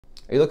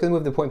Are you looking to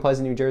move to Point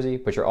Pleasant, New Jersey,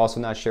 but you're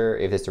also not sure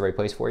if it's the right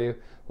place for you?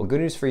 Well,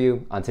 good news for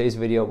you. On today's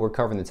video, we're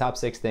covering the top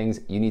 6 things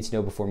you need to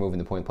know before moving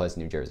to Point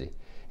Pleasant, New Jersey.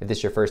 If this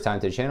is your first time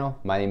to the channel,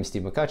 my name is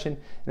Steve McCutcheon,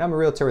 and I'm a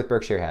realtor with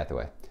Berkshire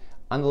Hathaway.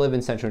 On the Live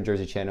in Central New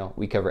Jersey channel,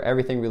 we cover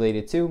everything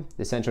related to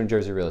the Central New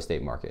Jersey real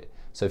estate market.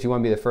 So if you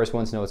want to be the first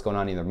one to know what's going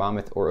on in either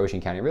Monmouth or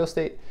Ocean County real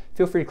estate,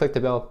 feel free to click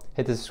the bell,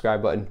 hit the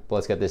subscribe button, but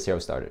let's get this show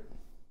started.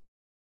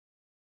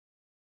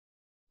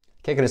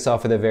 Kicking us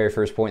off with the very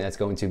first point, that's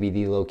going to be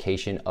the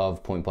location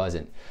of Point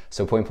Pleasant.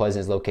 So Point Pleasant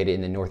is located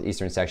in the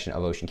northeastern section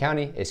of Ocean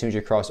County. As soon as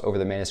you cross over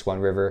the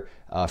Manasquan River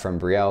from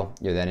Brielle,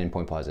 you're then in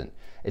Point Pleasant.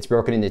 It's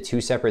broken into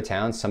 2 separate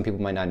towns. Some people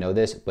might not know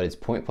this, but it's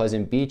Point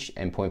Pleasant Beach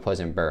and Point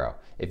Pleasant Boro.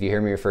 If you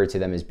hear me refer to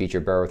them as Beach or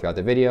Boro throughout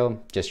the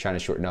video, just trying to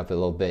shorten up a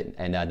little bit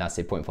and not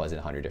say Point Pleasant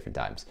 100 different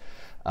times.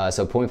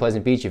 So Point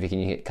Pleasant Beach, if you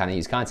can kind of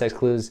use context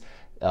clues,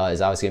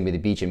 is obviously going to be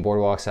the beach and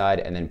boardwalk side,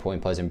 and then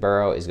Point Pleasant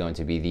Boro is going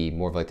to be the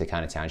more of like the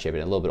kind of township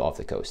and a little bit off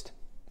the coast.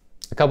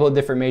 A couple of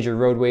different major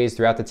roadways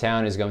throughout the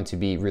town is going to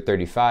be Route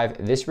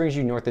 35. This brings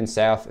you north and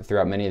south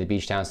throughout many of the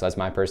beach towns, so that's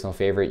my personal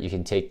favorite. You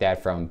can take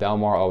that from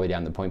Belmar all the way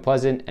down to Point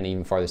Pleasant and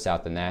even farther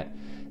south than that.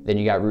 Then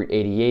you got Route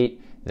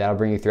 88. That'll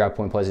bring you throughout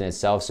Point Pleasant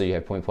itself, so you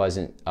have Point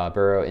Pleasant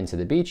Boro into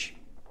the beach.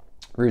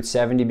 Route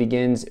 70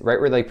 begins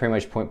right where like pretty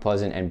much Point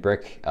Pleasant and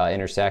Brick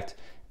intersect,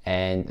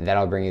 and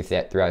that'll bring you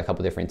throughout a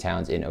couple different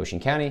towns in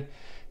Ocean County.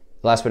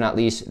 Last but not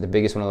least, the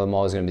biggest one of them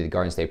all is going to be the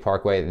Garden State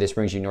Parkway. This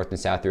brings you north and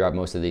south throughout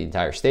most of the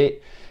entire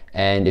state.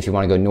 And if you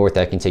want to go north,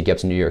 that can take you up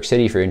to New York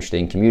City if you're interested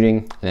in commuting,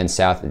 and then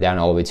south down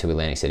all the way to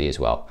Atlantic City as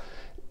well.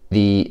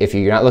 If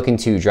you're not looking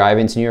to drive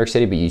into New York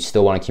City, but you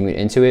still want to commute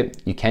into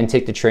it, you can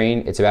take the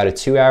train. It's about a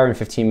 2-hour and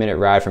 15-minute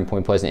ride from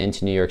Point Pleasant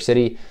into New York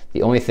City.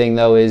 The only thing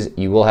though is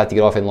you will have to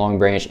get off in Long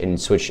Branch and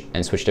switch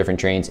different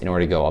trains in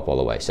order to go up all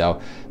the way.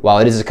 So while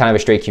it is a kind of a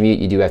straight commute,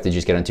 you do have to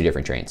just get on 2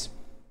 different trains.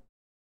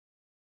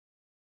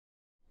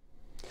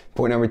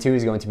 Point number 2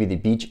 is going to be the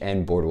beach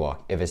and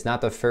boardwalk. If it's not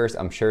the first,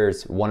 I'm sure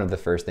it's one of the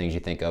first things you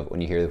think of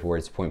when you hear the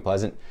words Point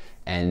Pleasant.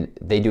 And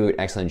they do an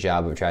excellent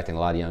job of attracting a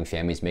lot of young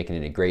families, making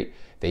it a great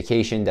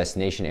vacation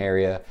destination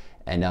area.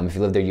 And if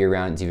you live there year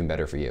round, it's even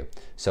better for you.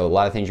 So a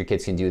lot of things your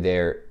kids can do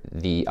there.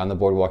 On the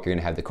boardwalk, you're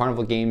gonna have the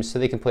carnival games, so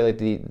they can play like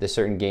the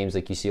certain games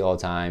like you see all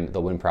the time.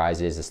 They'll win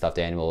prizes, the stuffed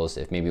animals,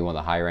 if maybe one of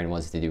the higher end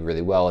ones, if they do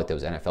really well, like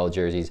those NFL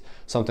jerseys,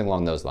 something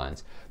along those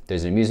lines.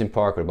 There's an amusement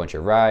park with a bunch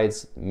of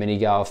rides, mini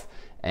golf,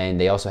 and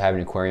they also have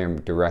an aquarium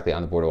directly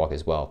on the boardwalk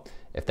as well.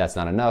 If that's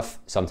not enough,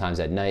 sometimes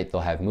at night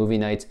they'll have movie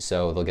nights,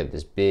 so they'll get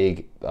this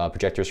big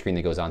projector screen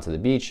that goes onto the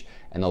beach,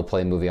 and they'll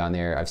play a movie on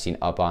there. I've seen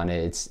Up on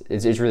it.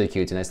 It's really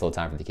cute. It's a nice little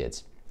time for the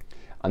kids.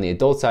 On the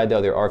adult side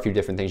though, there are a few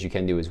different things you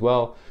can do as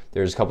well.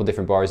 There's a couple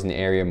different bars in the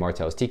area.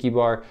 Martel's Tiki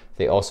Bar.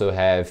 They also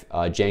have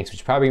Jenks,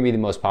 which is probably gonna be the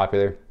most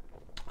popular.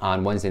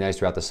 On Wednesday nights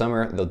throughout the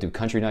summer, they'll do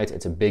country nights.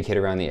 It's a big hit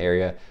around the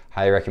area.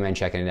 Highly recommend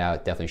checking it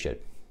out. Definitely should.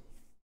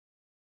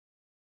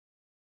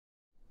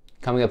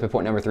 Coming up at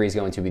point number 3 is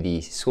going to be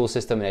the school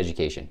system and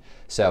education.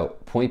 So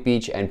Point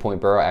Beach and Point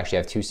Boro actually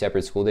have 2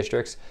 separate school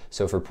districts.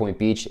 So for Point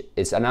Beach,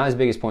 it's not as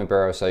big as Point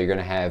Boro, so you're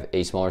gonna have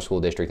a smaller school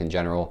district in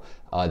general.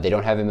 They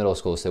don't have a middle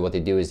school, so what they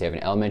do is they have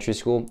an elementary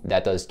school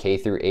that does K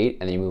through 8,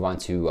 and then you move on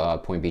to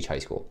Point Beach High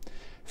School.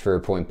 For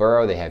Point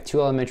Boro, they have 2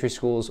 elementary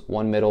schools,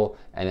 1 middle,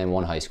 and then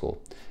 1 high school.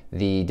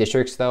 The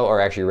districts though are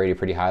actually rated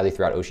pretty highly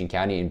throughout Ocean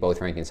County and both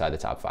rank inside the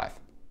top 5.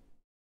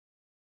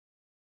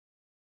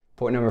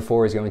 Point number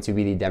 4 is going to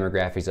be the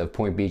demographics of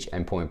Point Beach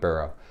and Point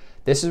Boro.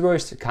 This is where we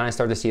kind of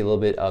start to see a little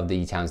bit of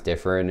the towns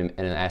differ in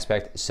an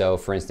aspect. So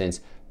for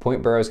instance,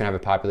 Point Boro is going to have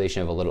a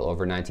population of a little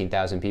over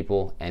 19,000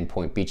 people, and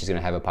Point Beach is going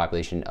to have a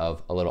population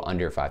of a little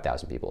under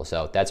 5,000 people.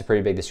 So that's a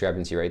pretty big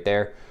discrepancy right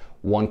there.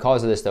 One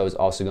cause of this though is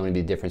also going to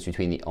be the difference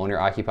between the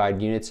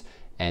owner-occupied units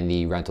and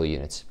the rental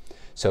units.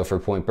 So for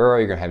Point Boro,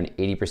 you're going to have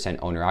an 80%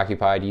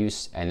 owner-occupied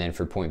use, and then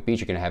for Point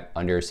Beach, you're going to have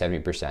under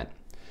 70%.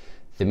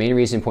 The main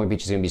reason Point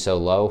Beach is going to be so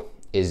low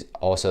is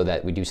also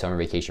that we do summer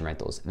vacation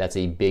rentals. That's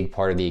a big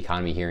part of the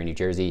economy here in New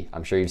Jersey.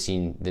 I'm sure you've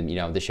seen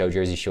the show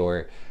Jersey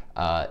Shore.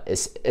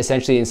 It's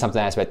essentially in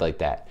something aspect like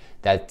that.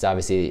 That's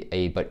obviously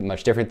a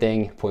much different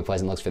thing. Point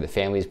Pleasant looks for the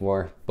families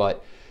more,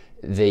 but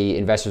the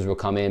investors will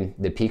come in.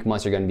 The peak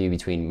months are going to be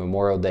between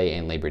Memorial Day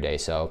and Labor Day,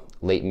 so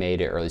late May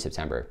to early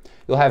September.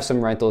 You'll have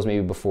some rentals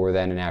maybe before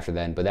then and after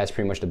then, but that's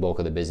pretty much the bulk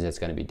of the business that's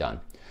going to be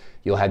done.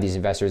 You'll have these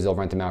investors, they'll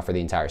rent them out for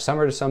the entire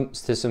summer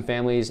to some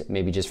families,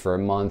 maybe just for a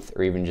month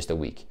or even just a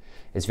week.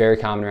 It's very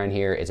common around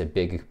here. It's a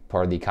big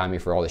part of the economy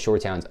for all the shore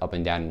towns up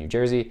and down in New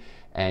Jersey.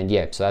 And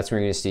yeah, so that's where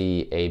you're going to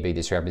see a big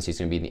discrepancy. It's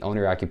going to be in the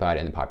owner-occupied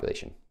and the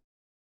population.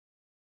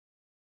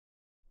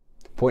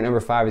 Point number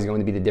 5 is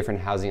going to be the different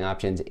housing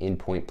options in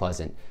Point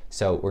Pleasant.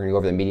 So we're going to go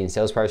over the median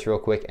sales price real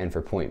quick. And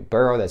for Point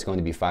Boro, that's going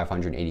to be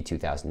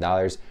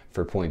 $582,000.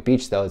 For Point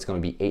Beach, though, it's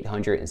going to be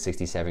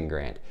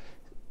 $867,000.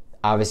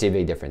 Obviously a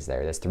big difference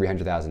there. That's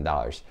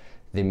 $300,000.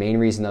 The main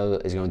reason though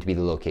is going to be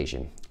the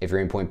location. If you're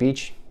in Point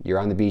Beach, you're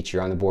on the beach,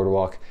 you're on the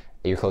boardwalk,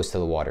 you're close to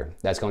the water.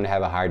 That's going to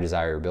have a higher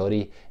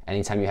desirability.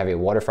 Anytime you have a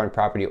waterfront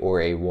property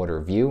or a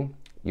water view,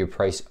 your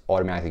price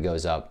automatically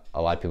goes up.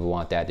 A lot of people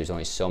want that. There's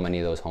only so many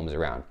of those homes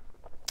around.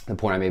 The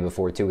point I made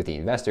before too with the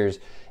investors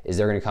is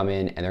they're going to come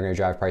in and they're going to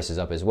drive prices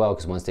up as well,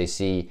 because once they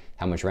see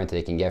how much rent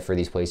they can get for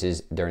these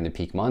places during the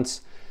peak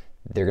months,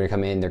 they're going to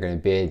come in, they're going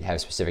to bid,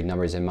 have specific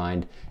numbers in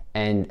mind,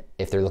 and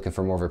if they're looking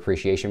for more of an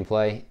appreciation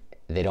play,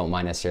 they don't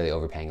mind necessarily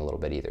overpaying a little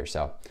bit either.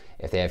 So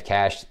if they have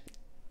cash,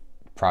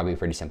 probably a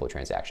pretty simple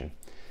transaction.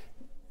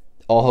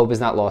 All hope is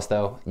not lost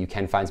though. You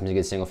can find some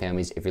good single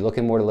families. If you're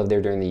looking more to live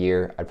there during the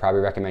year, I'd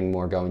probably recommend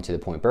more going to the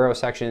Point Boro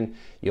section.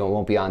 You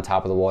won't be on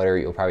top of the water.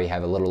 You'll probably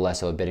have a little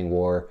less of a bidding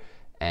war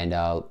and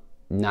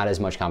not as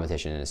much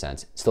competition in a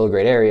sense. Still a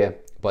great area,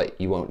 but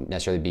you won't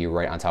necessarily be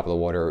right on top of the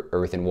water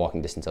or within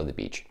walking distance of the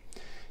beach.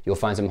 You'll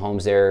find some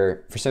homes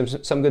there for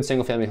some good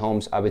single family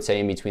homes. I would say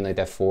in between like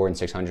that 400 and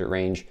 600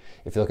 range.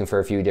 If you're looking for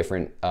a few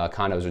different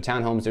condos or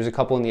townhomes, there's a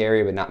couple in the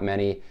area, but not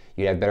many.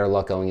 You'd have better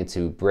luck going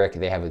into Brick.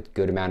 They have a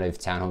good amount of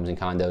townhomes and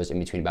condos in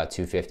between about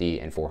 250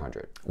 and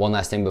 400. One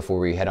last thing before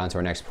we head on to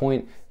our next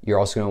point, you're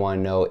also going to want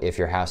to know if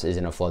your house is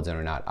in a flood zone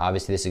or not.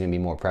 Obviously, this is going to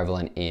be more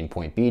prevalent in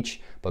Point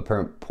Beach, but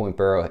Point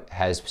Boro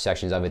has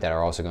sections of it that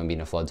are also going to be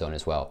in a flood zone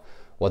as well.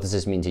 What does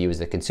this mean to you as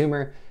the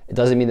consumer? It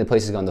doesn't mean the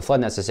place is going to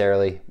flood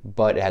necessarily,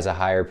 but it has a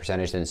higher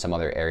percentage than some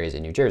other areas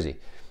in New Jersey.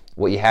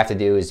 What you have to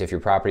do is if your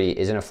property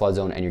is in a flood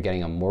zone and you're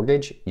getting a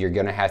mortgage, you're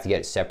going to have to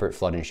get separate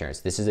flood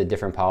insurance. This is a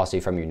different policy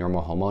from your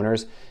normal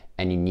homeowners,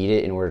 and you need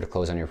it in order to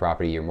close on your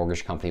property. Your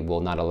mortgage company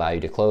will not allow you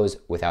to close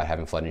without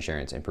having flood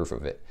insurance and proof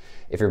of it.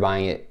 If you're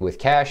buying it with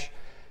cash,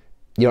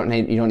 you don't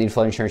need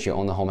flood insurance. You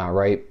own the home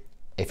outright.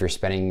 If you're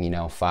spending,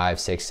 $500,000,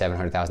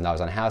 $600,000, $700,000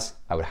 on a house,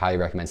 I would highly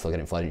recommend still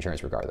getting flood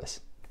insurance regardless.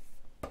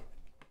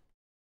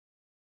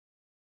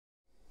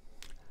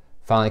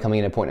 Finally, coming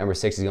in at point number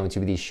 6 is going to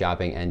be the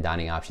shopping and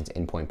dining options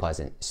in Point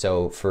Pleasant.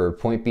 So for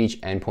Point Beach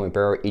and Point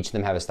Boro, each of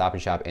them have a Stop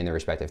and Shop in their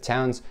respective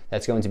towns.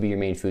 That's going to be your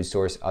main food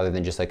source other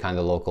than just like kind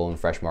of the local and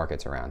fresh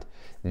markets around.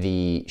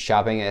 The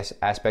shopping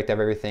aspect of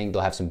everything,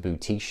 they'll have some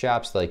boutique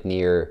shops like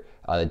near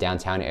the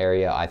downtown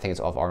area. I think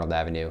it's off Arnold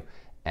Avenue.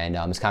 And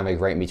it's kind of like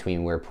right in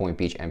between where Point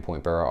Beach and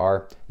Point Boro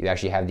are. You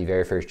actually have the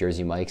very first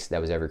Jersey Mike's that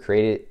was ever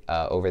created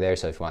over there.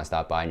 So if you want to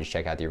stop by and just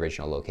check out the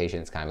original location,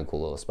 it's kind of a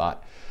cool little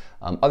spot.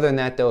 Other than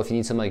that though, if you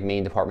need some like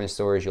main department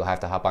stores, you'll have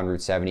to hop on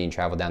Route 70 and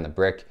travel down the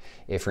Brick.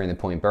 If you're in the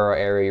Point Boro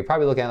area, you're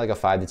probably looking at like a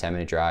 5 to 10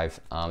 minute drive.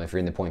 If you're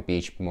in the Point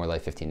Beach, more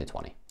like 15 to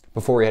 20.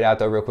 Before we head out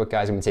though, real quick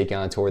guys, I'm gonna take you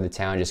on a tour of the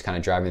town, just kind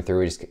of driving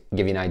through, just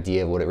give you an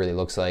idea of what it really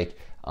looks like.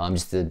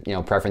 Just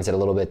to preference it a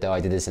little bit though, I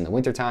did this in the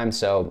winter time,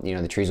 so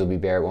the trees will be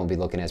bare, it won't be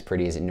looking as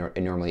pretty as it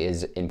normally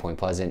is in Point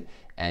Pleasant,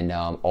 and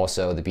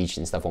also the beach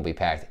and stuff won't be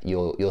packed.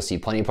 You'll see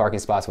plenty of parking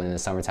spots, when in the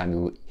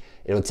summertime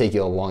it'll take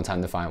you a long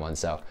time to find one.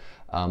 So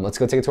let's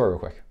go take a tour real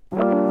quick.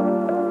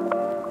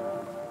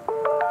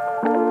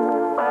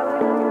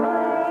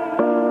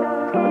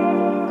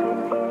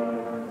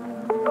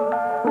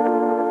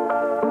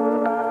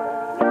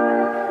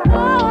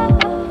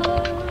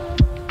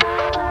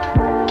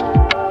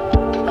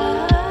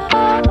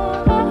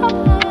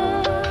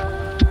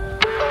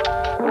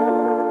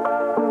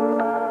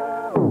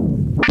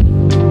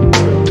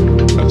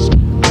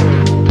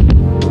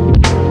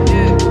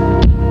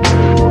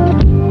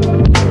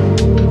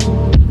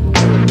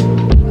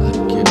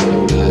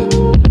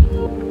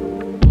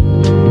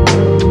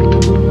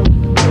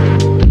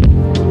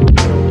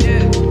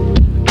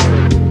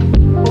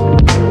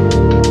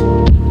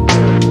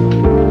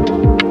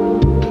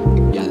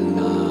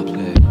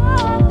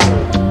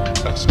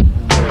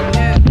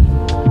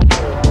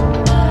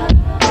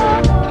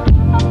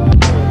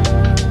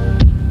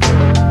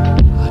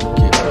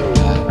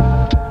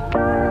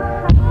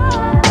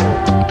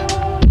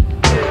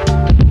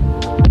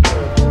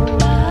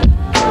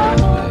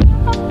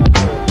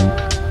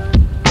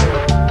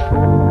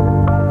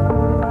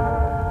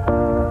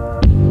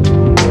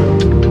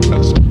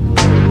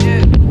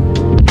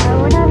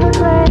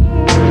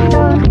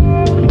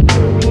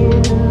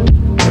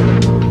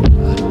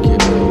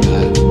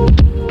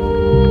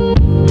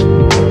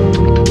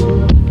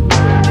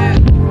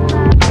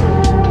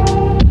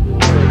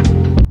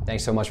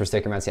 Thanks so much for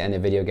sticking around to the end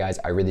of the video, guys.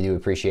 I really do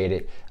appreciate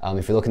it.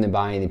 If you're looking to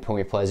buy in the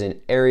Point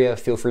Pleasant area,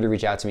 feel free to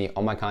reach out to me.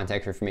 All my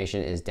contact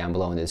information is down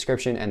below in the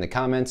description and the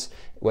comments.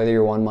 Whether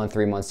you're 1 month,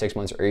 3 months, 6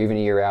 months, or even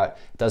a year out,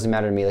 it doesn't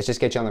matter to me. Let's just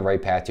get you on the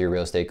right path to your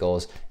real estate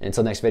goals. And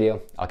until next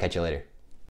video, I'll catch you later.